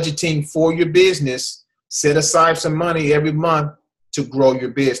you're budgeting for your business. Set aside some money every month to grow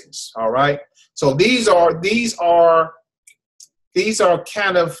your business, all right? So these are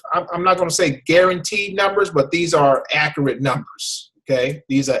kind of, I'm not going to say guaranteed numbers, but these are accurate numbers, okay?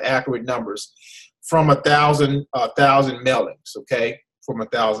 These are accurate numbers from 1,000 mailings, okay? From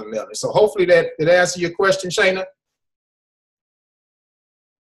 1,000 mailings. So hopefully that answer your question, Shayna.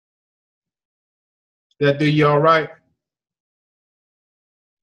 That do you all right?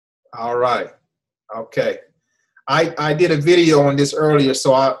 All right. Okay. I did a video on this earlier,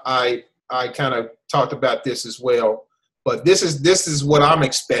 so I kind of talked about this as well. But this is what I'm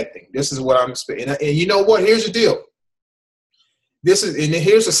expecting. This is what I'm expecting. And you know what? Here's the deal.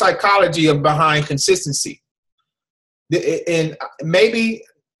 Here's the psychology behind consistency. And maybe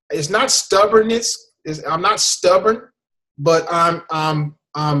it's not stubbornness. I'm not stubborn, but I'm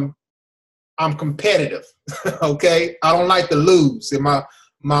competitive. Okay, I don't like to lose. And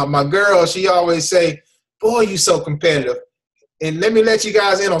my girl, she always say, "Boy, you so competitive." And let me let you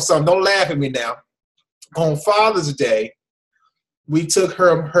guys in on something. Don't laugh at me now. On Father's Day, we took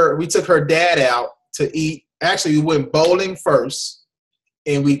her dad out to eat. Actually, we went bowling first,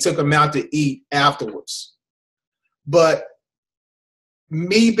 and we took him out to eat afterwards. But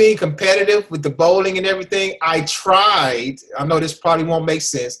me being competitive with the bowling and everything, I tried. I know this probably won't make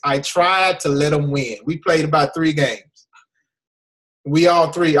sense. I tried to let him win. We played about 3 games. We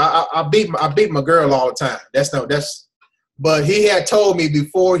all 3. I beat my girl all the time. But he had told me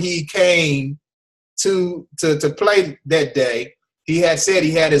before he came to play that day, he had said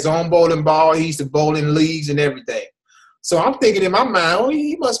he had his own bowling ball. He used to bowl in leagues and everything. So I'm thinking in my mind, oh,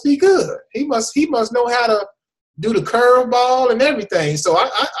 he must be good. He must know how to do the curveball and everything. So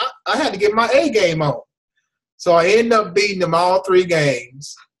I had to get my A game on. So I ended up beating him all 3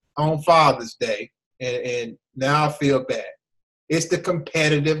 games on Father's Day, and now I feel bad. It's the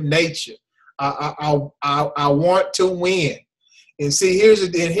competitive nature. I want to win. And see, here's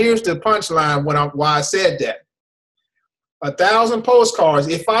the punchline why I said that. 1,000 postcards.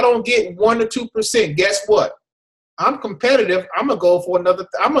 If I don't get 1 or 2%, guess what? I'm competitive. I'm gonna go for another.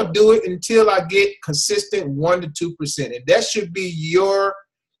 I'm gonna do it until I get consistent 1 to 2%, and that should be your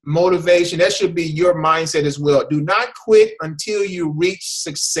motivation. That should be your mindset as well. Do not quit until you reach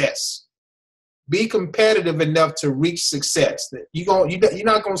success. Be competitive enough to reach success. You're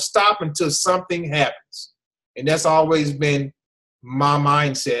not gonna stop until something happens, and that's always been my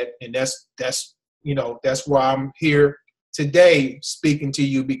mindset, and that's why I'm here today speaking to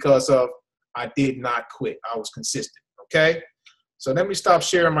you, because of I did not quit. I was consistent. Okay, so let me stop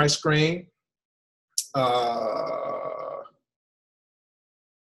sharing my screen.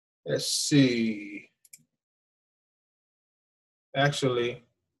 Let's see. Actually,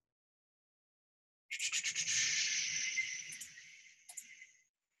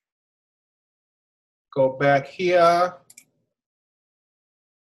 go back here.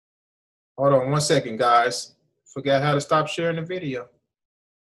 Hold on 1 second, guys. Forgot how to stop sharing the video.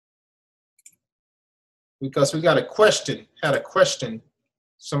 Because we got a question, had a question,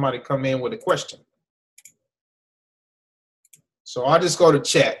 somebody come in with a question. So I'll just go to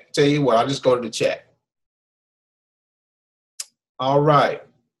chat. Tell you what, I'll just go to the chat. All right.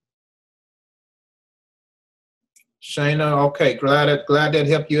 Shayna, okay, glad that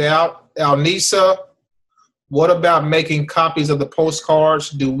helped you out. Alnisa, what about making copies of the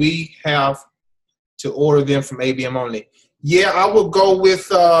postcards? Do we have to order them from ABM only? Yeah, I would go with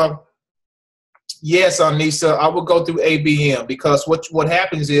yes, Anissa. I would go through ABM because what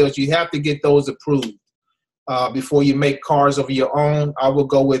happens is you have to get those approved before you make cars of your own. I will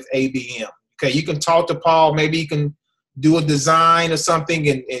go with ABM. Okay, you can talk to Paul. Maybe you can do a design or something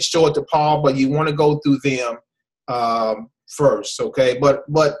and show it to Paul, but you want to go through them first. Okay, but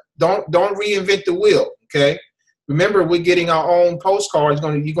don't reinvent the wheel. Okay. Remember, we're getting our own postcards.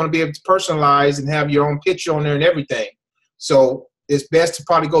 You're going to be able to personalize and have your own picture on there and everything. So it's best to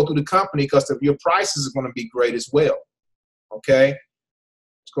probably go through the company because your prices are going to be great as well. Okay?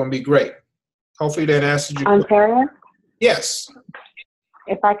 It's going to be great. Hopefully that answers your question. Ontarian? Yes.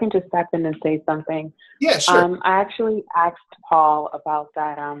 If I can just step in and say something. Yeah, sure. I actually asked Paul about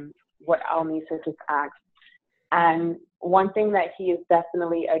that, what Alnisa just asked. And one thing that he is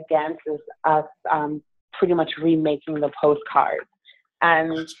definitely against is us pretty much remaking the postcards.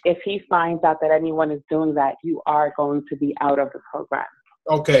 And if he finds out that anyone is doing that, you are going to be out of the program.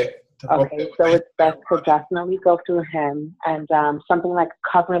 Okay. Okay, so it's best to definitely go through him. And something like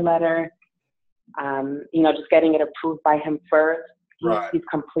a cover letter, just getting it approved by him first. He's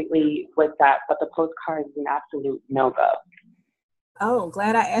completely with that. But the postcard is an absolute no-go. Oh,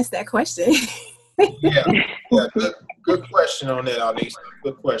 glad I asked that question. Yeah, good question on that, Alnisa.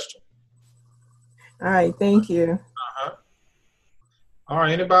 Good question. All right, thank you. All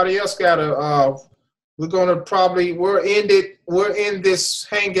right, anybody else got we're in this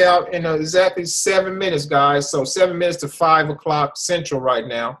hangout in exactly 7 minutes, guys. So 7 minutes to 5 o'clock Central right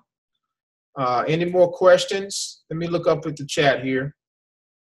now. Any more questions? Let me look up at the chat here.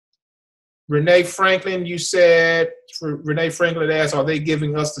 Renee Franklin, Renee Franklin asked, are they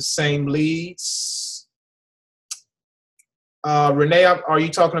giving us the same leads? Renee, are you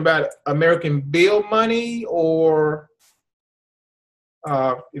talking about American Bill money, or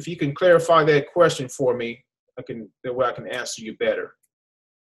if you can clarify that question for me, that way I can answer you better.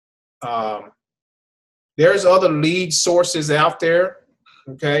 There's other lead sources out there.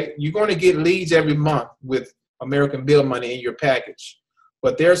 Okay, you're going to get leads every month with American Bill money in your package,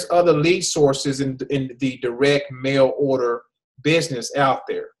 but there's other lead sources in the direct mail order business out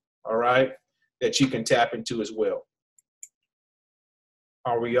there. All right, that you can tap into as well.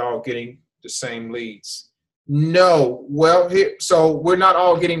 Are we all getting the same leads? No. Well, so we're not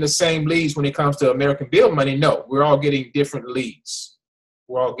all getting the same leads when it comes to American Bill money. No, we're all getting different leads.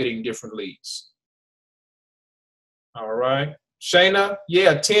 We're all getting different leads. All right. Shayna,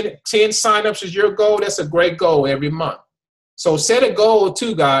 yeah, 10 signups is your goal. That's a great goal every month. So set a goal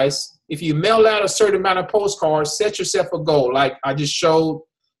too, guys. If you mail out a certain amount of postcards, set yourself a goal. Like I just showed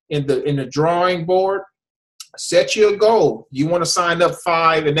in the drawing board. Set your goal. You want to sign up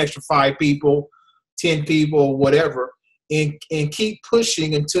an extra 5 people, 10 people, whatever, and keep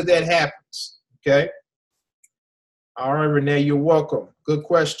pushing until that happens. Okay. All right, Renee, you're welcome. Good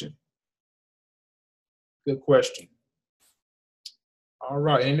question. Good question. All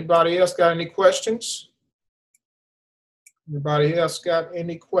right. Anybody else got any questions? Anybody else got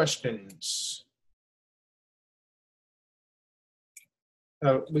any questions?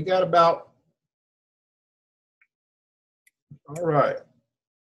 We got about. All right.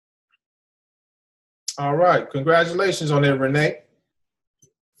 All right. Congratulations on that, Renee.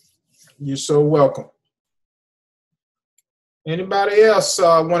 You're so welcome. Anybody else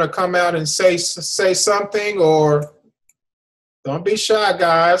want to come out and say something, or don't be shy,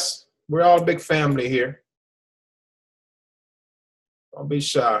 guys. We're all a big family here. Don't be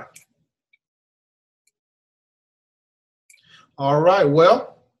shy. All right.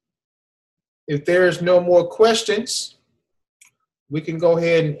 Well, if there's no more questions, we can go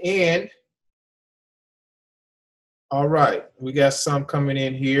ahead and end. All right. We got some coming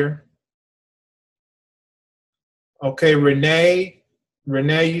in here. Okay, Renee.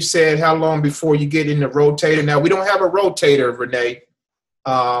 Renee, you said how long before you get in the rotator? Now, we don't have a rotator, Renee.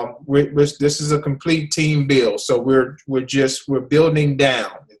 This is a complete team build, so we're building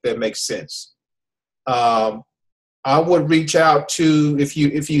down, if that makes sense. I would reach out to, if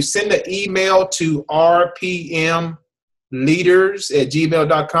you send an email to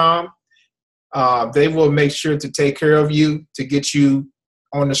rpmleaders@gmail.com, they will make sure to take care of you to get you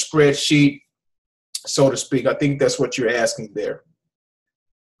on the spreadsheet, so to speak. I think that's what you're asking there.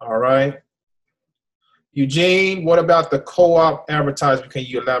 All right. Eugene, what about the co-op advertisement? Can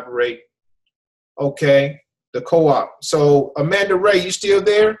you elaborate? Okay, the co-op. So Amanda Ray, you still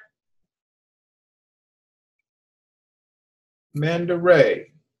there? Amanda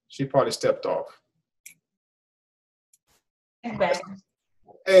Ray, she probably stepped off. She's back.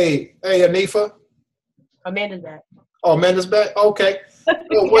 Hey, Anifa. Amanda's back. Oh, Amanda's back? Okay.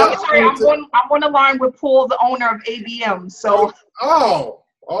 Oh, Yeah, I'm sorry. I'm on the line with Paul, the owner of ABM. So. Oh,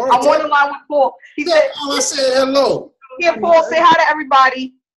 all right. I'm on the line with Paul. He said, I said hello. Yeah, Paul, say hi to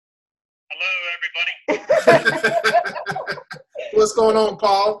everybody. Hello, everybody. What's going on,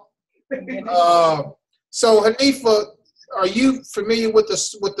 Paul? So Hanifa, are you familiar with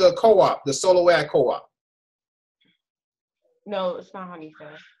the co-op, the solo ad co-op? No, it's not Hanifa.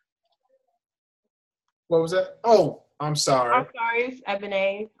 What was that? Oh, I'm sorry. I'm sorry, it's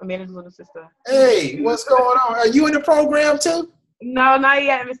Ebony, Amanda's little sister. Hey, what's going on? Are you in the program too? No, not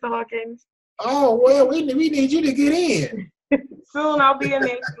yet, Mr. Hawkins. Oh, well, we need you to get in. Soon, I'll be in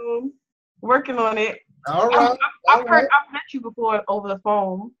there soon. Working on it. All right. I've met you before over the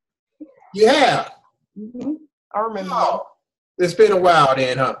phone. You have? Mm-hmm. I remember. Oh, it's been a while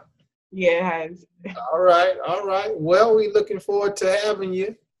then, huh? Yeah, it has. All right. Well, we're looking forward to having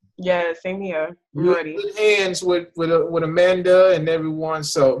you. Yeah, same here. I'm You're ready. in good hands with Amanda and everyone,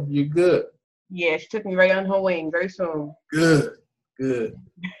 so you're good. Yeah, she took me right on her wing very soon. Good.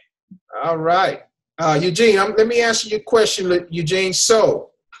 All right. Eugene, let me answer your question, Eugene.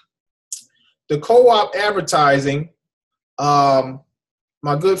 So, the co-op advertising,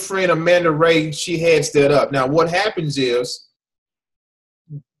 my good friend Amanda Ray, she heads that up. Now, what happens is,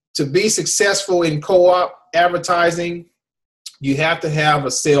 to be successful in co-op advertising, you have to have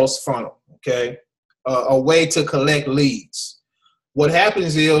a sales funnel, okay? A way to collect leads. What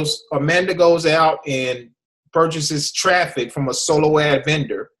happens is Amanda goes out and purchases traffic from a solo ad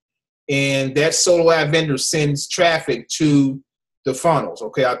vendor, and that solo ad vendor sends traffic to the funnels,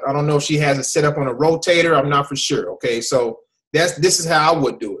 okay? I don't know if she has it set up on a rotator. I'm not for sure, okay? So this is how I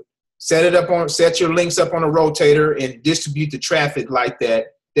would do it. Set your links up on a rotator and distribute the traffic like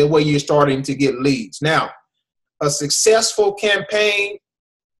that. That way you're starting to get leads. Now, a successful campaign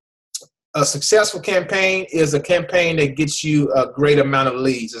is a campaign that gets you a great amount of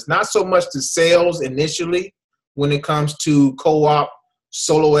leads. It's not so much the sales initially when it comes to co-op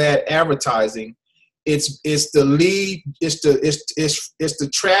solo ad advertising. It's the lead, it's the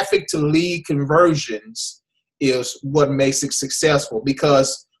traffic to lead conversions is what makes it successful.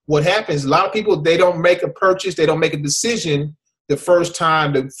 Because what happens, a lot of people, they don't make a purchase, they don't make a decision the first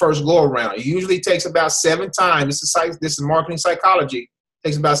go around. It usually takes about 7 times. This is marketing psychology. It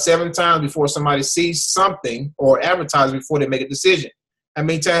takes about 7 times before somebody sees something or advertises before they make a decision. How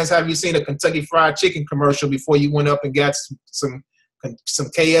many times have you seen a Kentucky Fried Chicken commercial before you went up and got some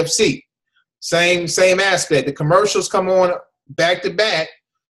KFC? Same aspect. The commercials come on back to back,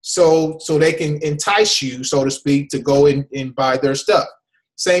 so they can entice you, so to speak, to go and buy their stuff.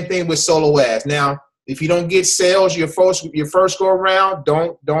 Same thing with solo ads. Now, if you don't get sales your first go around,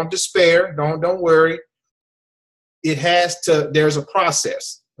 don't despair. Don't worry. There's a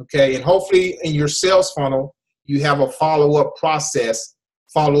process, okay? And hopefully in your sales funnel, you have a follow-up process,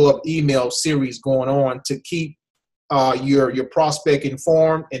 follow-up email series going on to keep your prospect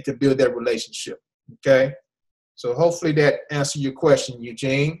informed and to build that relationship, okay? So hopefully that answered your question,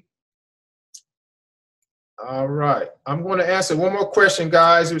 Eugene. All right. I'm going to answer one more question,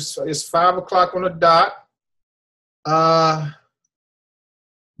 guys. It's 5 o'clock on the dot.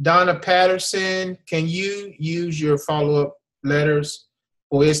 Donna Patterson, can you use your follow-up letters?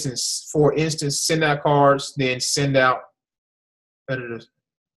 For instance, send out cards, then send out editors.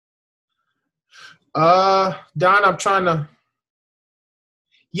 Donna, I'm trying to.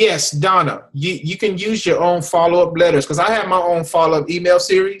 Yes, Donna, you can use your own follow-up letters because I have my own follow-up email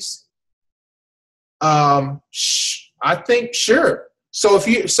series. I think sure. So if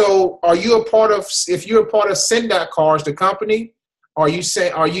you're a part of Send Out Cards, the company, are you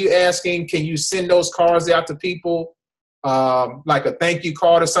asking, can you send those cards out to people, like a thank you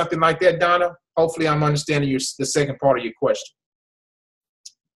card or something like that, Donna? Hopefully I'm understanding the second part of your question.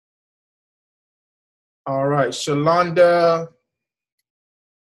 All right, Shalonda.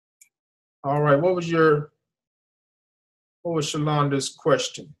 All right, what was Shalonda's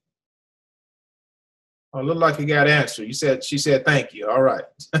question? Oh, it looked like it got answered. She said thank you. All right.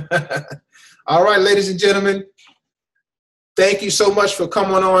 All right, ladies and gentlemen. Thank you so much for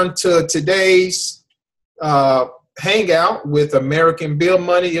coming on to today's Hangout with American Bill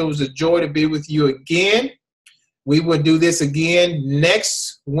Money. It was a joy to be with you again. We will do this again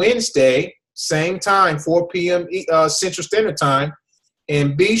next Wednesday, same time, 4 p.m. Central Standard Time.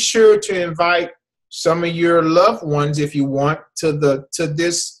 And be sure to invite some of your loved ones, if you want, to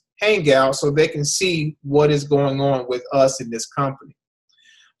this Hangout so they can see what is going on with us in this company.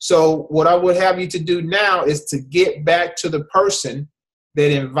 So what I would have you to do now is to get back to the person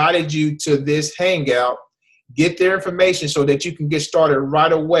that invited you to this Hangout, get their information so that you can get started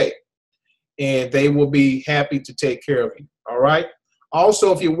right away. and they will be happy to take care of you. All right.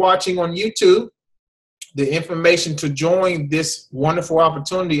 Also, if you're watching on YouTube, the information to join this wonderful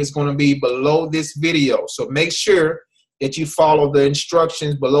opportunity is going to be below this video. So make sure that you follow the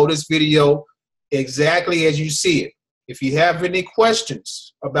instructions below this video exactly as you see it. If you have any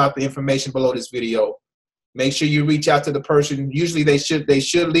questions about the information below this video, make sure you reach out to the person. Usually they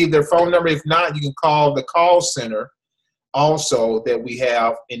should leave their phone number. If not, you can call the call center also that we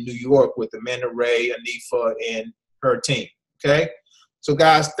have in New York with Amanda Ray, Anifa, and her team. Okay? So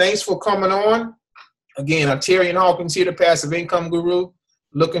guys, thanks for coming on. Again, Ontarian Hawkins here, the Passive Income Guru.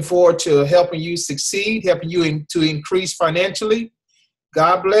 Looking forward to helping you succeed, helping you to increase financially.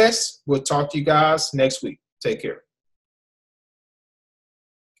 God bless. We'll talk to you guys next week. Take care.